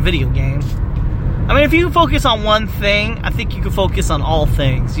focus on a video game. I mean, if you can focus on one thing, I think you can focus on all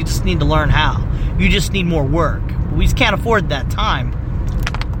things. You just need to learn how. You just need more work. But we just can't afford that time.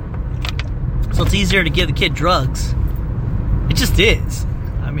 So it's easier to give the kid drugs. It just is.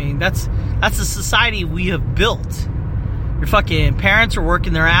 I mean, that's the society we have built. Your fucking parents are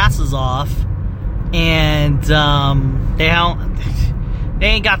working their asses off, and they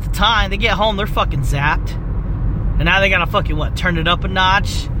ain't got the time. They get home, they're fucking zapped, and now they gotta fucking turn it up a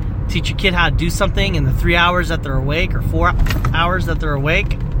notch, teach your kid how to do something in the 3 hours that they're awake or 4 hours that they're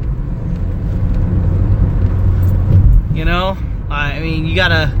awake. You know, I mean, you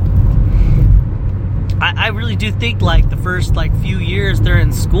gotta. I really do think like the first like few years they're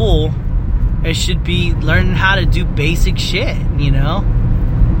in school, it should be learning how to do basic shit. You know,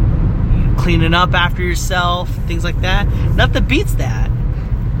 cleaning up after yourself, things like that. Nothing beats that.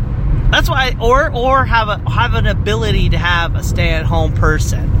 That's why, or have an ability to have a stay-at-home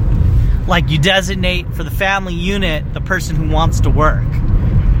person. Like you designate for the family unit the person who wants to work,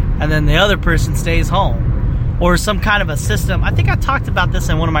 and then the other person stays home, or some kind of a system. I think I talked about this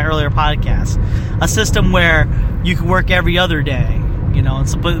in one of my earlier podcasts. A system where you can work every other day, you know,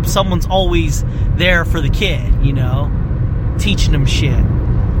 but someone's always there for the kid, you know, teaching them shit.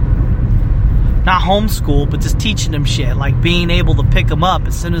 Not homeschool, but just teaching them shit, like being able to pick them up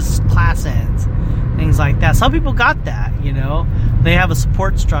as soon as class ends, things like that. Some people got that, you know, they have a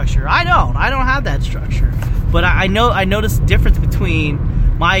support structure. I don't have that structure, but I noticed the difference between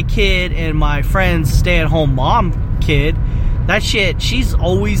my kid and my friend's stay-at-home mom kid. That shit, she's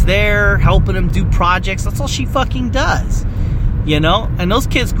always there helping them do projects. That's all she fucking does, you know. And those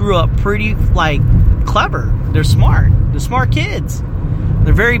kids grew up pretty like clever. They're smart kids.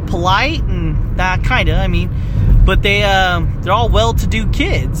 They're very polite and that kind of, I mean, but they're all well-to-do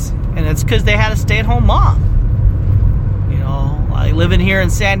kids, and it's because they had a stay-at-home mom. You know, like living here in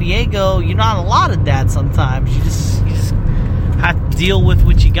San Diego, you're not a lot of that sometimes. You just have to deal with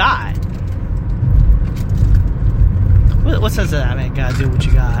what you got. What sense of that, man? Gotta do what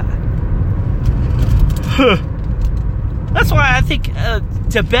you got. That's why I think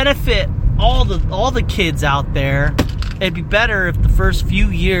to benefit all the kids out there, it'd be better if the first few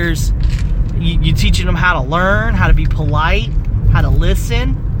years you teaching them how to learn, how to be polite, how to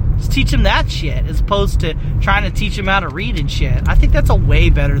listen. Just teach them that shit as opposed to trying to teach them how to read and shit. I think that's a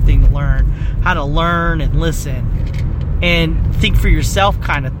way better thing to learn. How to learn and listen and think for yourself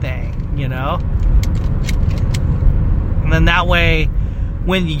kind of thing, you know? And then that way,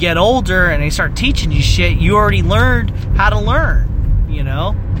 when you get older and they start teaching you shit, you already learned how to learn, you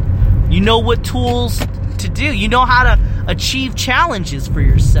know? You know what tools to do. You know how to achieve challenges for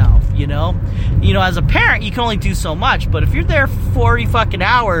yourself, you know? You know, as a parent, you can only do so much, but if you're there 40 fucking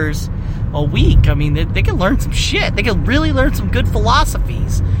hours a week, I mean, they can learn some shit. They can really learn some good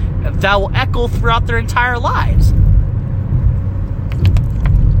philosophies that will echo throughout their entire lives.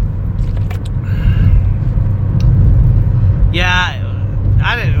 Yeah,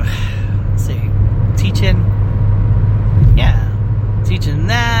 let's see, teaching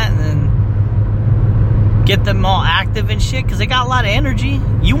that, and then get them all active and shit, because they got a lot of energy.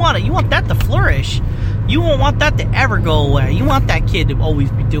 You want that to flourish. You won't want that to ever go away. You want that kid to always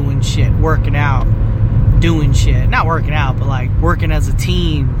be doing shit, working out, doing shit. Not working out, but like working as a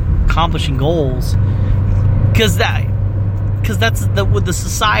team, accomplishing goals. Because that's the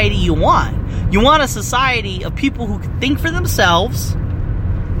society you want. You want a society of people who can think for themselves,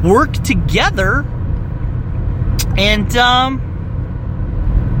 work together, and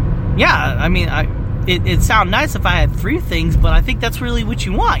yeah, I mean, it sounds nice if I had three things, but I think that's really what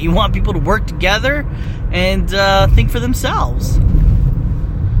you want. You want people to work together and think for themselves.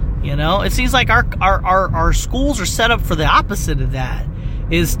 You know, it seems like our schools are set up for the opposite of that,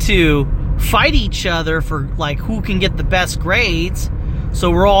 is to fight each other for like who can get the best grades. So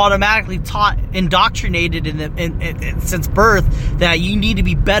we're all automatically indoctrinated in since birth that you need to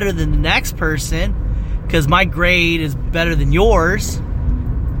be better than the next person because my grade is better than yours.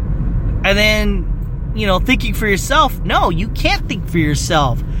 And then, you know, thinking for yourself. No, you can't think for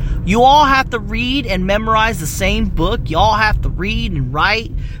yourself. You all have to read and memorize the same book. You all have to read and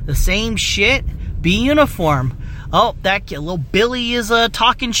write the same shit. Be uniform. Oh, that kid, little Billy is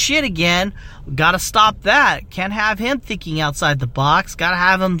talking shit again. Gotta stop that. Can't have him thinking outside the box. Gotta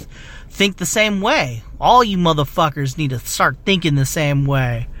have him think the same way. All you motherfuckers need to start thinking the same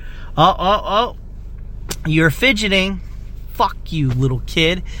way. Oh. You're fidgeting. Fuck you, little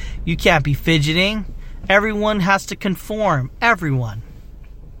kid. You can't be fidgeting. Everyone has to conform. Everyone.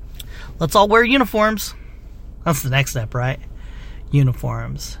 Let's all wear uniforms. That's the next step, right?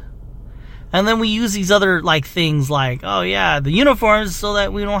 Uniforms. And then we use these other like things like, oh yeah, the uniforms so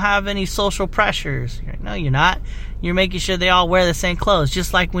that we don't have any social pressures. You're like, no, you're not. You're making sure they all wear the same clothes.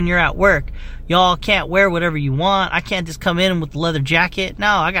 Just like when you're at work. Y'all can't wear whatever you want. I can't just come in with the leather jacket. No,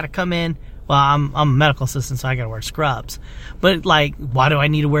 I gotta come in. Well, I'm a medical assistant, so I gotta wear scrubs. But like, why do I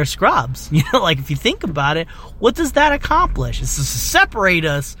need to wear scrubs? You know, like if you think about it, what does that accomplish? It's just to separate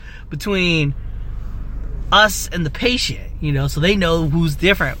us between us and the patient, you know, so they know who's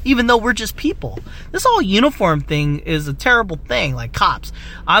different, even though we're just people. This whole uniform thing is a terrible thing, like cops.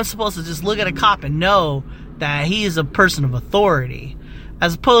 I'm supposed to just look at a cop and know that he is a person of authority,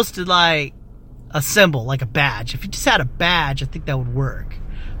 as opposed to like, a symbol, like a badge. If you just had a badge, I think that would work.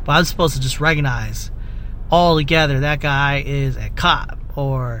 But I'm supposed to just recognize all together that guy is a cop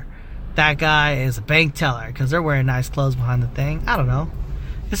or that guy is a bank teller because they're wearing nice clothes behind the thing. I don't know.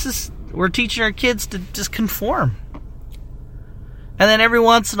 We're teaching our kids to just conform. And then every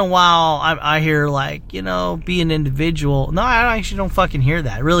once in a while, I hear like, be an individual. No, I actually don't fucking hear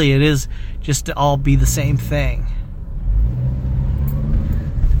that. Really, it is just to all be the same thing.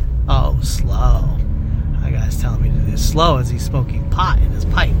 Oh, slow. That guy's telling me to do slow as he's smoking pot in his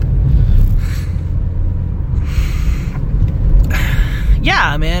pipe.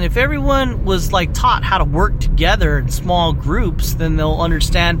 Yeah, man, if everyone was like taught how to work together in small groups, then they'll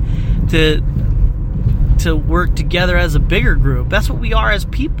understand to work together as a bigger group. That's what we are as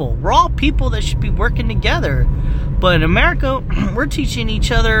people. We're all people that should be working together. But in America, we're teaching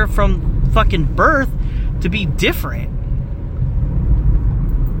each other from fucking birth to be different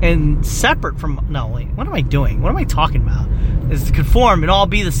and separate from... No, wait, what am I doing? What am I talking about? Is to conform and all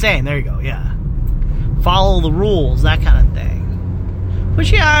be the same. There you go, yeah. Follow the rules, that kind of thing.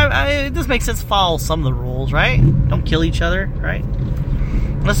 Which, yeah, it does make sense to follow some of the rules, right? Don't kill each other, right?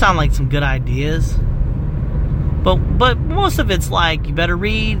 Those sound like some good ideas. But most of it's like, you better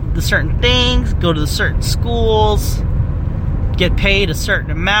read the certain things, go to the certain schools, get paid a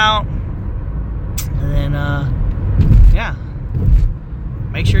certain amount, and then, yeah.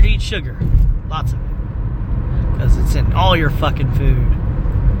 Make sure to eat sugar. Lots of it. Because it's in all your fucking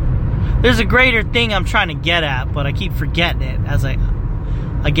food. There's a greater thing I'm trying to get at, but I keep forgetting it as I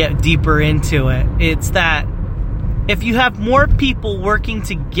get deeper into it. It's that if you have more people working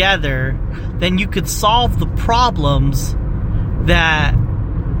together, then you could solve the problems that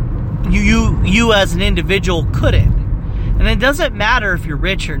you as an individual couldn't. And it doesn't matter if you're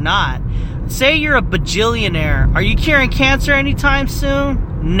rich or not. Say you're a bajillionaire. Are you curing cancer anytime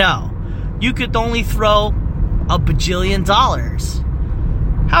soon? No. You could only throw a bajillion dollars.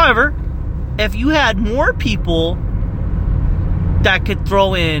 However, if you had more people that could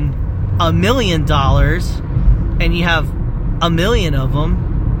throw in $1 million and you have 1 million of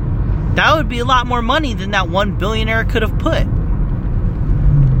them, that would be a lot more money than that one billionaire could have put.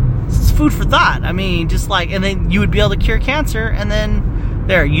 It's food for thought. I mean, just like, and then you would be able to cure cancer, and then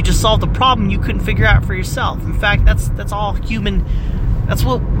there, you just solved a problem you couldn't figure out for yourself. In fact, that's all human. That's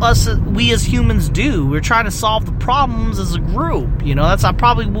what we as humans do. We're trying to solve the problems as a group. That's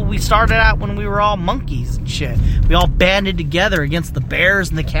probably what we started out when we were all monkeys and shit. We all banded together against the bears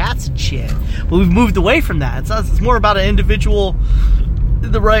and the cats and shit. But we've moved away from that. It's more about an individual,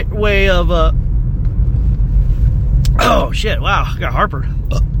 the right way of, oh shit, wow, I got Harper.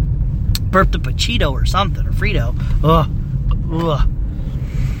 Burped up a Cheeto or something, or Frito. Ugh.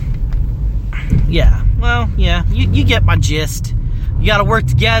 Yeah, well, yeah, you get my gist. You gotta work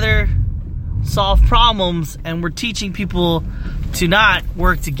together, solve problems, and we're teaching people to not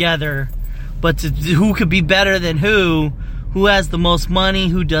work together, but to who could be better than who has the most money,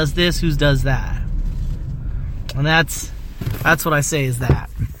 who does this, who does that. And that's what I say is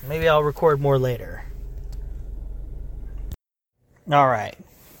that. Maybe I'll record more later. Alright,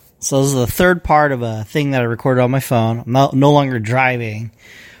 so this is the third part of a thing that I recorded on my phone. I'm no longer driving,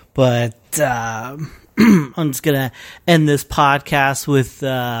 but I'm just going to end this podcast with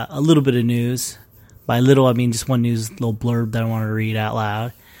a little bit of news. By little, I mean just one news little blurb that I want to read out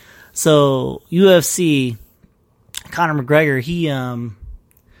loud. So, UFC, Conor McGregor, he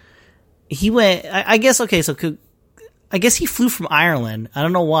went, I guess he flew from Ireland, I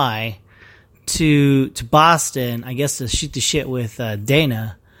don't know why, to Boston, I guess to shoot the shit with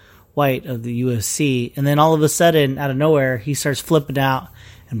Dana White of the UFC. And then all of a sudden, out of nowhere, he starts flipping out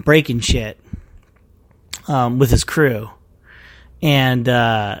and breaking shit. With his crew, and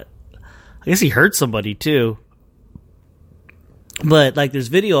I guess he hurt somebody too. But like, there's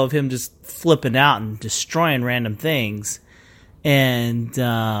video of him just flipping out and destroying random things, and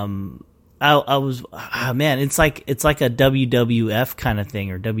I was, man, it's like a WWF kind of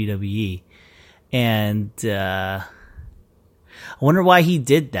thing, or WWE, and I wonder why he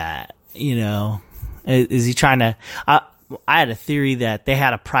did that. Is he trying to? I had a theory that they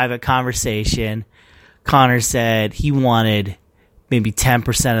had a private conversation. Conor said he wanted maybe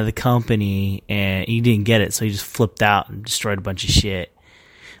 10% of the company, and he didn't get it, so he just flipped out and destroyed a bunch of shit.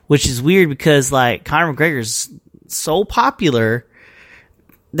 Which is weird because, like, Conor McGregor's so popular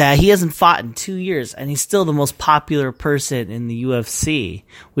that he hasn't fought in 2 years, and he's still the most popular person in the UFC,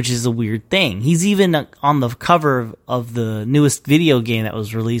 which is a weird thing. He's even on the cover of the newest video game that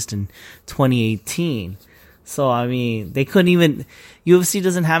was released in 2018. So, I mean, they couldn't even... UFC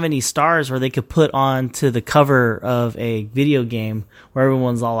doesn't have any stars where they could put on to the cover of a video game where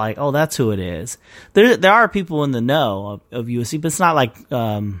everyone's all like, oh, that's who it is. There are people in the know of UFC, but it's not like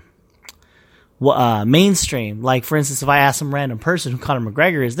mainstream. Like, for instance, if I ask some random person who Conor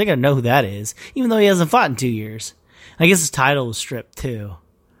McGregor is, they're going to know who that is, even though he hasn't fought in 2 years. I guess his title was stripped, too.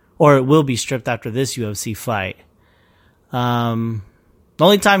 Or it will be stripped after this UFC fight. The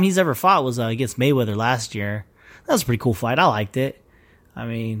only time he's ever fought was against Mayweather last year. That was a pretty cool fight. I liked it. I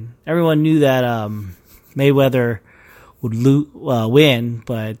mean, everyone knew that Mayweather would win,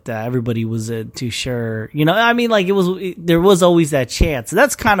 but everybody wasn't too sure. You know, I mean, like there was always that chance.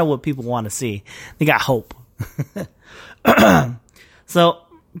 That's kind of what people want to see. They got hope. So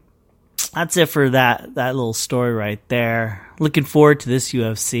that's it for that little story right there. Looking forward to this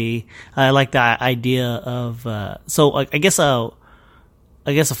UFC. I like the idea of I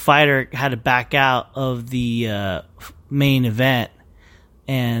guess a fighter had to back out of the main event,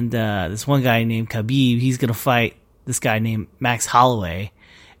 and this one guy named Khabib, he's gonna fight this guy named Max Holloway,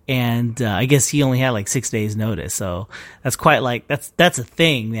 and I guess he only had like 6 days notice. So that's quite like that's a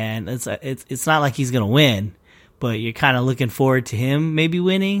thing, man. It's not like he's gonna win, but you're kind of looking forward to him maybe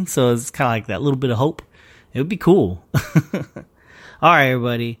winning. So it's kind of like that little bit of hope. It would be cool. All right,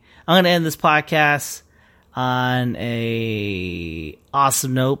 everybody. I'm gonna end this podcast on a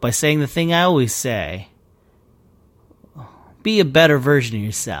awesome note by saying the thing I always say. Be a better version of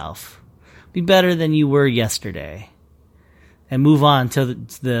yourself. Be better than you were yesterday. And move on to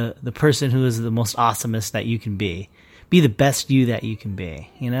the person who is the most awesomest that you can be. Be the best you that you can be,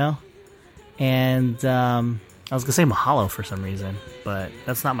 you know? And I was going to say mahalo for some reason, but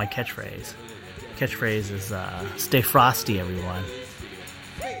that's not my catchphrase. Catchphrase is stay frosty, everyone.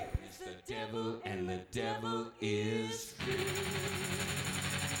 It's the devil, and the devil is...